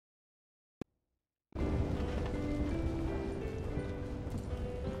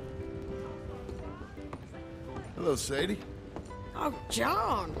Hello, Sadie. Oh,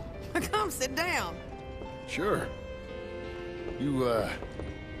 John. Come sit down. Sure. You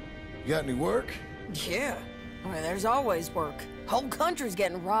got any work? Yeah. I mean, there's always work. Whole country's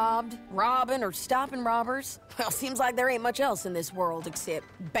getting robbed, robbing, or stopping robbers. Well, seems like there ain't much else in this world except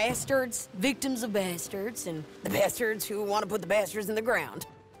bastards, victims of bastards, and the bastards who want to put the bastards in the ground.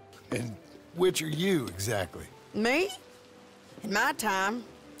 And which are you, exactly? Me? In my time,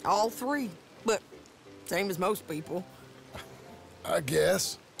 all three. But same as most people. I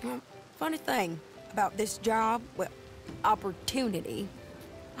guess. Well, funny thing about this job, well, opportunity,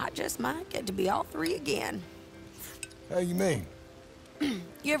 I just might get to be all three again. How you mean?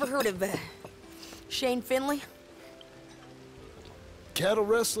 You ever heard of Shane Finley? Cattle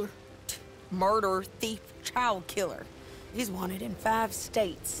wrestler? Murderer, thief, child killer. He's wanted in 5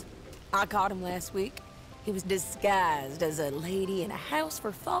 states. I caught him last week. He was disguised as a lady in a house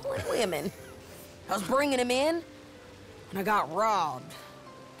for fallen women. I was bringing him in, and I got robbed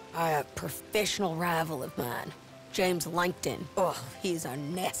by a professional rival of mine, James Langton. Oh, he's a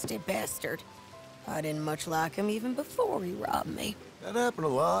nasty bastard. I didn't much like him even before he robbed me. That happened a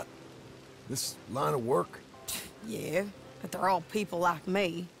lot. This line of work. Yeah, but they're all people like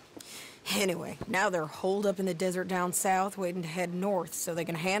me. Anyway, now they're holed up in the desert down south, waiting to head north so they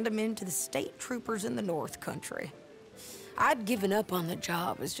can hand them in to the state troopers in the north country. I'd given up on the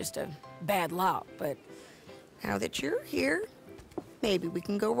job as just a bad lot, but now that you're here, maybe we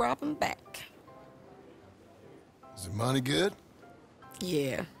can go rob them back. Is the money good?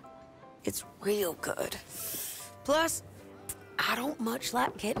 Yeah, it's real good. Plus, I don't much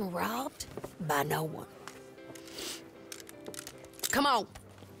like getting robbed by no one. Come on.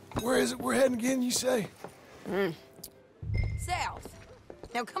 Where is it we're heading again, you say? South.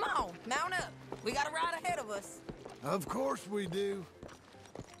 Now come on, mount up. We got a ride ahead of us. Of course we do.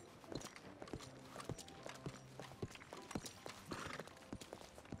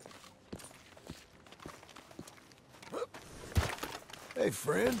 Hey,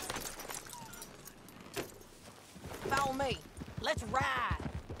 friend. Follow me. Let's ride.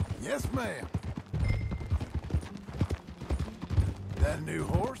 Yes, ma'am. That a new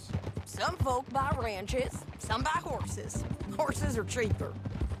horse? Some folk buy ranches, some buy horses. Horses are cheaper.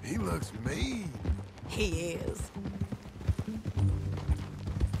 He looks mean. He is.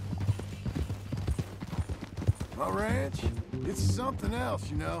 My ranch, it's something else,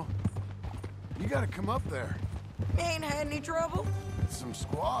 you know. You gotta come up there. Ain't had any trouble? Some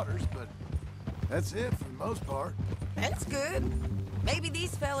squatters, but that's it for the most part. That's good. Maybe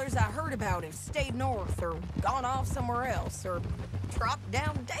these fellers I heard about have stayed north or gone off somewhere else or dropped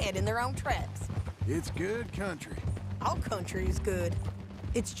down dead in their own tracks. It's good country. All country is good.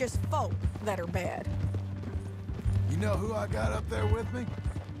 It's just folk that are bad. You know who I got up there with me?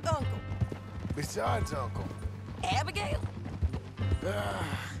 Uncle. Besides Uncle. Abigail?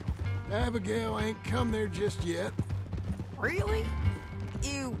 Abigail ain't come there just yet. Really?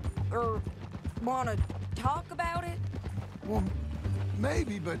 You, wanna talk about it? Well,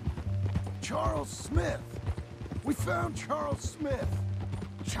 maybe, but Charles Smith. We found Charles Smith.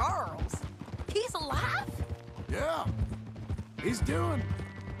 Charles? He's alive? Yeah. He's doing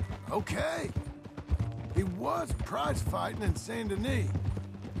okay. He was prize fighting in Saint Denis.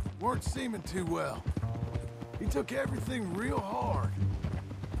 Weren't seeming too well. He took everything real hard.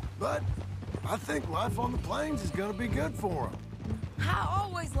 But I think life on the plains is gonna be good for him. I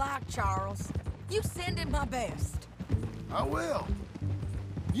always liked Charles. You send him my best. I will.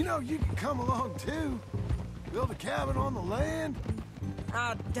 You know, you can come along too. Build a cabin on the land.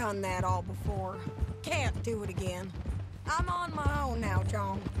 I've done that all before. Can't do it again. I'm on my own now,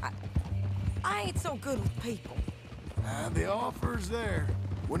 John. I ain't so good with people. The offer's there,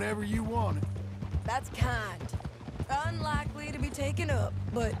 whenever you want it. That's kind. Unlikely to be taken up,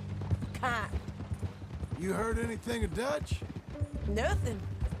 but kind. You heard anything of Dutch? Nothing.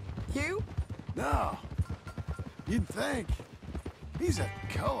 You? No. You'd think. He's a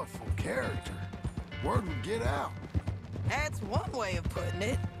colorful character. Word would get out. That's one way of putting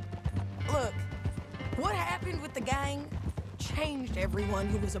it. Look, what happened with the gang changed everyone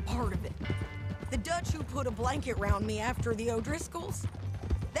who was a part of it. The Dutch who put a blanket round me after the O'Driscolls,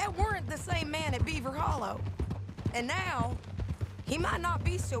 that weren't the same man at Beaver Hollow. And now, he might not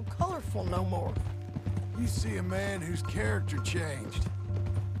be so colorful no more. You see a man whose character changed.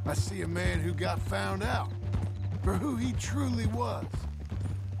 I see a man who got found out for who he truly was.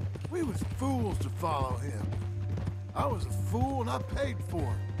 We was fools to follow him. I was a fool and I paid for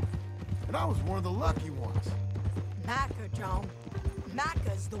it. And I was one of the lucky ones. Micah, John.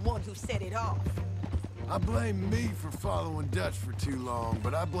 Micah's the one who set it off. I blame me for following Dutch for too long,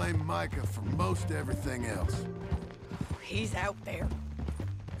 but I blame Micah for most everything else. He's out there.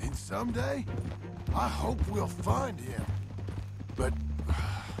 And someday, I hope we'll find him. But...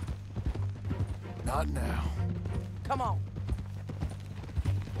 not now. Come on.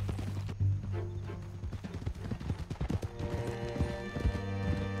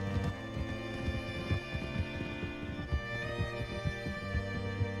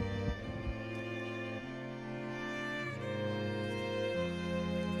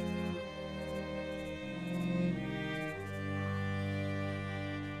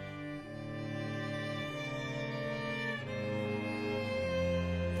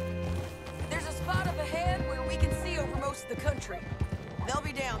 There's a spot up ahead where we can see over most of the country. They'll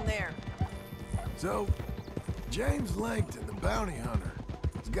be down there. So, James Langton, the bounty hunter,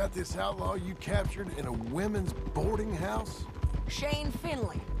 has got this outlaw you captured in a women's boarding house? Shane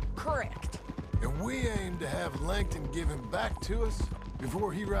Finley. Correct. And we aim to have Langton give him back to us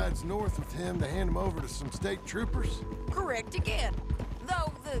before he rides north with him to hand him over to some state troopers? Correct again.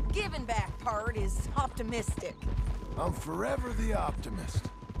 Though the giving back part is optimistic. I'm forever the optimist.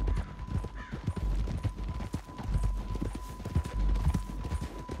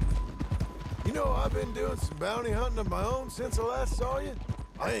 You know, I've been doing some bounty hunting of my own since I last saw you.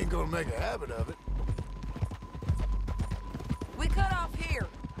 I ain't gonna make a habit of it. We cut off here.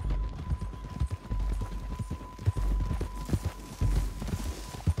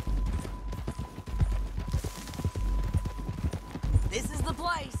 This is the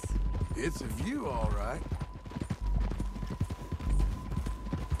place. It's a view, all right.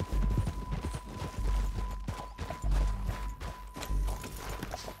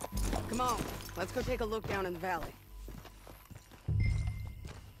 Come on, let's go take a look down in the valley.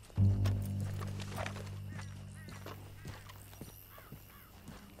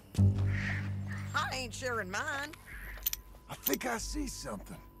 I ain't sharing mine. I think I see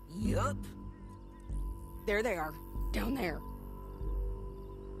something. Yup. There they are, down there.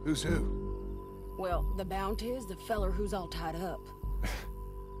 Who's who? Well, the bounty is the feller who's all tied up.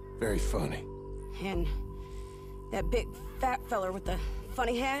 Very funny. And that big fat feller with the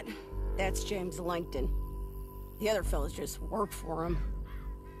funny hat, that's James Langton. The other fellas just work for him.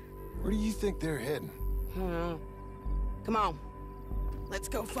 Where do you think they're heading? Come on. Let's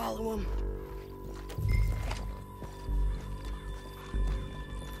go follow him.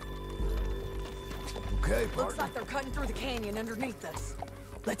 Okay, Looks partner. like they're cutting through the canyon underneath us.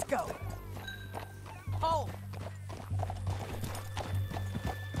 Let's go. Hold.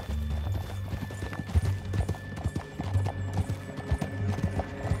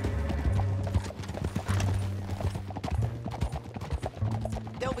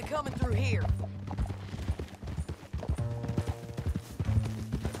 They'll be coming through here.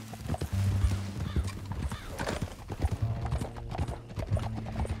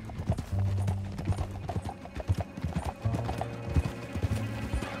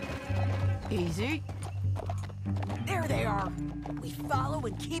 Easy. There they are. We follow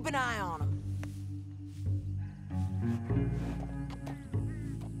and keep an eye on them.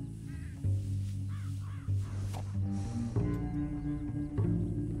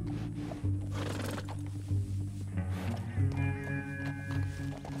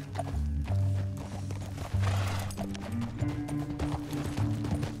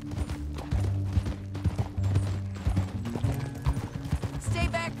 Stay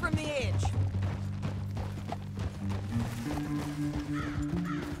back from the edge.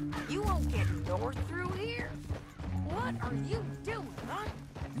 You won't get north through here. What are you doing, huh?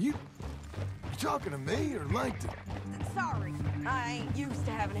 You talking to me or Langton? Sorry, I ain't used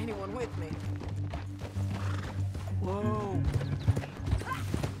to having anyone with me. Whoa.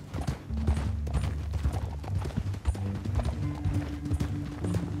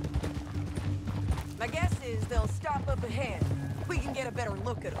 My guess is they'll stop up ahead. We can get a better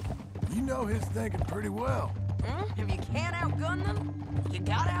look at them. You know his thinking pretty well. If you can't outgun them, you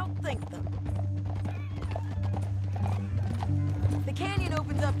gotta outthink them. The canyon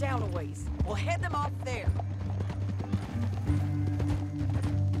opens up down a ways. We'll head them off there.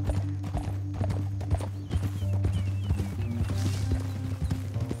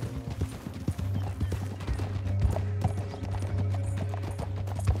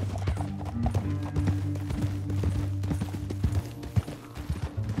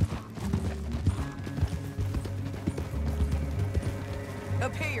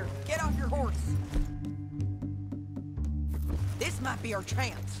 Up here, get off your horse. This might be our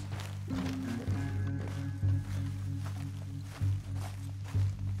chance.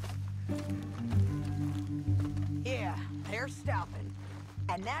 Yeah, they're stopping.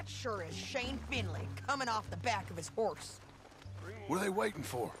 And that sure is Shane Finley coming off the back of his horse. What are they waiting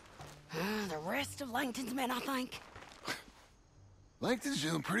for? The rest of Langton's men, I think. Langton's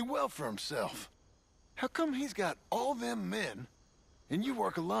doing pretty well for himself. How come he's got all them men, and you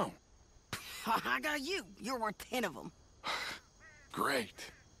work alone? I got you. You're worth 10 of them.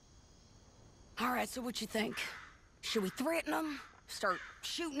 Great. All right, so what you think? Should we threaten them, start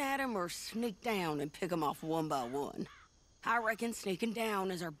shooting at them, or sneak down and pick them off one by one? I reckon sneaking down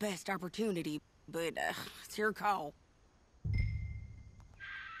is our best opportunity, but it's your call.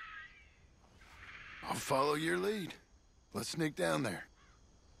 I'll follow your lead. Let's sneak down there.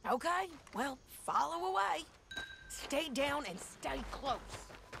 Okay, well, follow away. Stay down and stay close.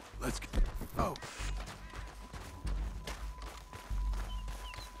 Let's go. Oh.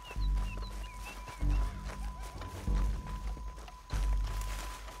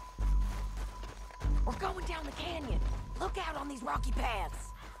 We're going down the canyon. Look out on these rocky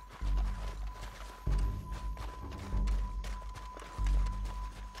paths.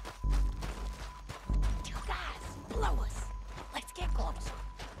 Two guys below us. Let's get closer.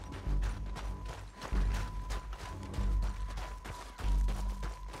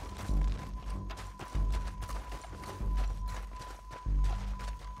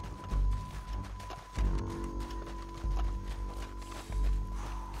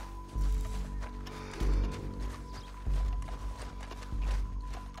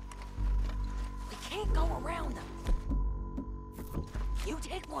 Can't go around them. You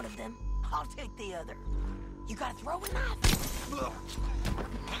take one of them, I'll take the other. You gotta throw a knife.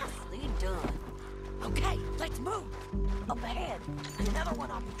 Nicely done. Okay, let's move. Up ahead, another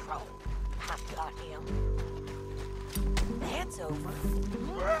one on patrol. I've got him. That's over.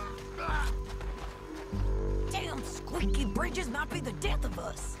 Damn squeaky bridges might be the death of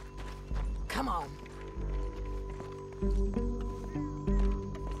us. Come on.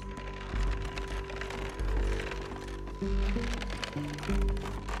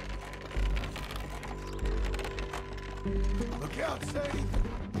 Look out, Sadie.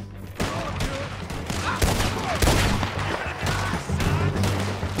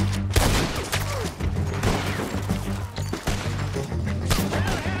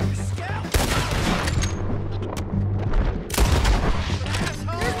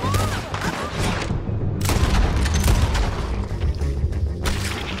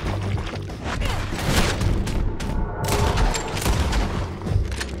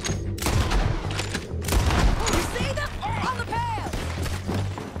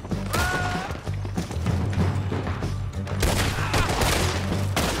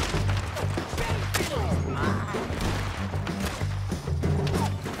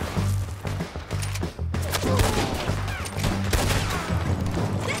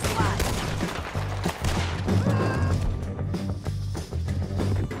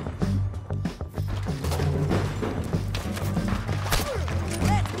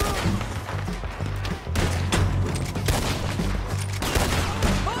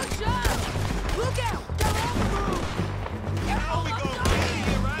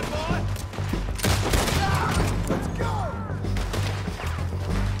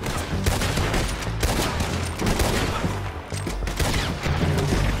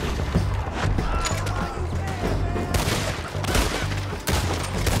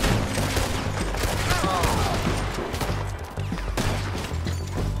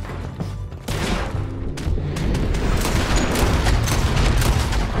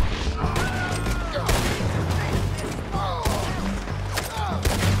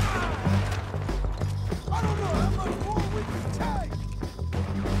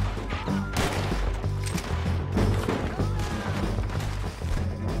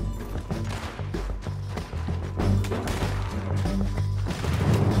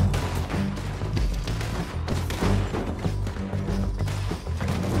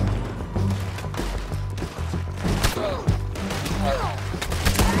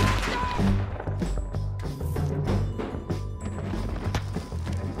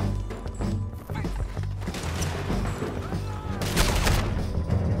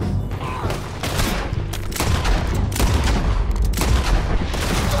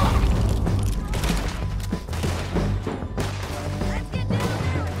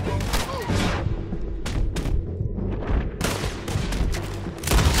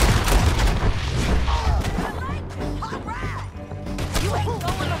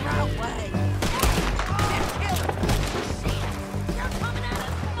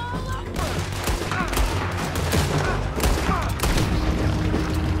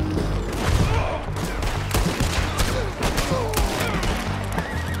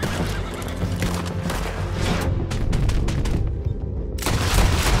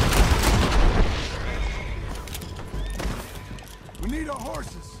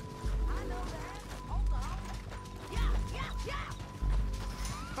 horses. I know that. Hold on. Yeah.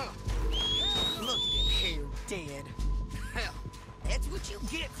 Huh. Look at him here, dead. Hell, that's what you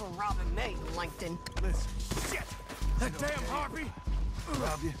get for robbing me, Langton. Listen, shit! That damn harpy!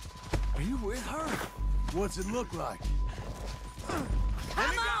 Rob you. Are you with her? What's it look like? Come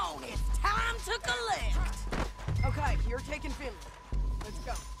on, it's time to collect. Okay, you're taking Finley. Let's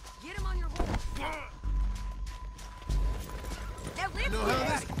go. Get him on your horse. Now lift know how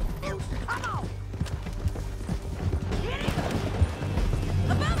this goes. Come on. Get him.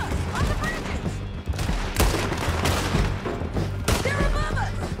 Above us, on the bridges. They're above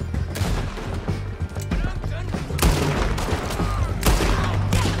us. I'm done with you.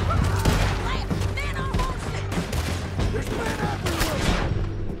 Left, then our horses. There's men everywhere!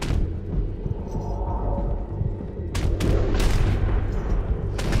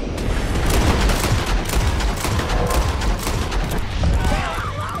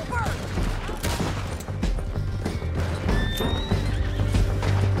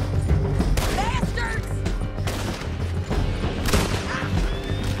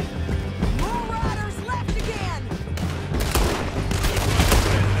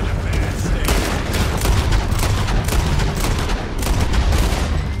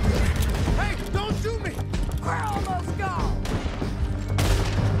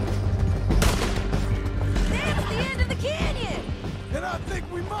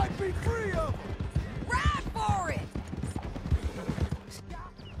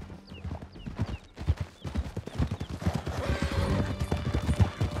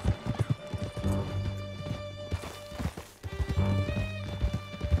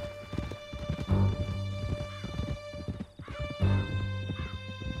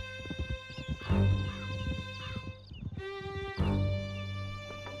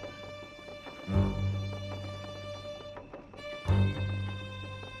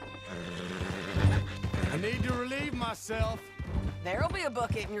 I need to relieve myself. There'll be a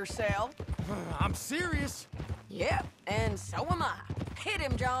bucket in your cell. I'm serious. Yep, and so am I. Hit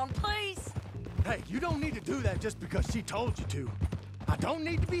him, John, please. Hey, you don't need to do that just because she told you to. I don't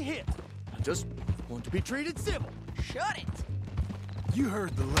need to be hit. I just want to be treated civil. Shut it. You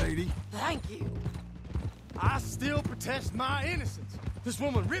heard the lady. Thank you. I still protest my innocence. This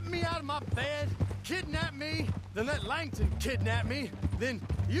woman ripped me out of my bed, kidnapped me, then let Langton kidnap me, then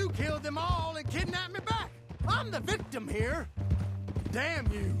you killed them all and kidnapped me back. I'm the victim here.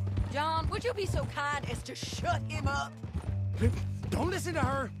 Damn you. John, would you be so kind as to shut him up? Don't listen to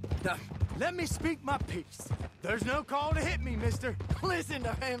her. Now, let me speak my piece. There's no call to hit me, mister. Listen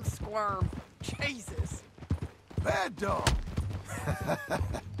to him squirm. Jesus. Bad dog.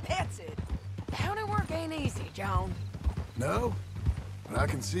 That's it. County work ain't easy, John. No, but I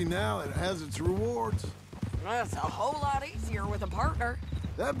can see now it has its rewards. That's a whole lot easier with a partner.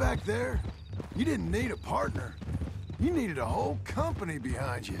 That back there, you didn't need a partner. You needed a whole company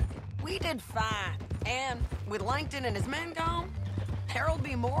behind you. We did fine. And with Langton and his men gone, there'll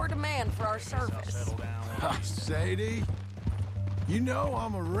be more demand for our service. Sadie, you know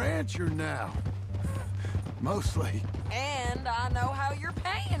I'm a rancher now. Mostly. And I know how you're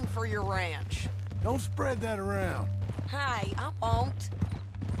paying for your ranch. Don't spread that around. Hey, I won't.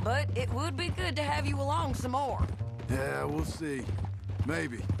 But it would be good to have you along some more. Yeah, we'll see.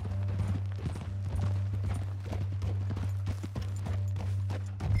 Maybe.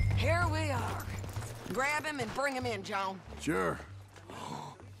 Here we are. Grab him and bring him in, John. Sure.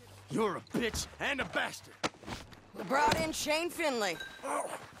 You're a bitch and a bastard. We brought in Shane Finley. Oh,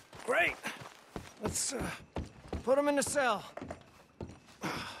 great. Let's, put him in the cell.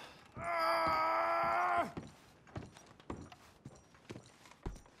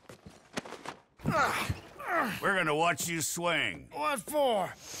 We're gonna watch you swing. What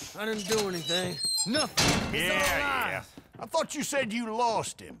for? I didn't do anything. Nothing. He's alive. I thought you said you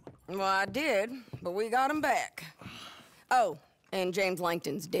lost him. Well, I did, but we got him back. Oh, and James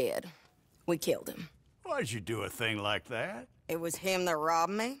Langton's dead. We killed him. Why'd you do a thing like that? It was him that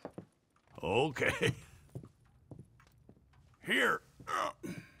robbed me. Okay. Here.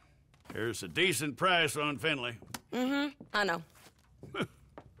 Here's a decent price on Finley. Mm-hmm, I know.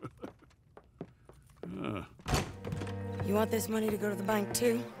 You want this money to go to the bank,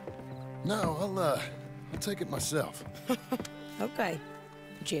 too? No, I'll take it myself. Okay,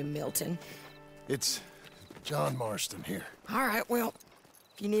 Jim Milton. It's John Marston here. All right, well,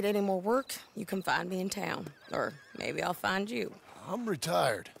 if you need any more work, you can find me in town. Or maybe I'll find you. I'm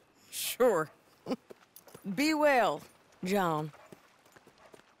retired. Sure. Be well, John.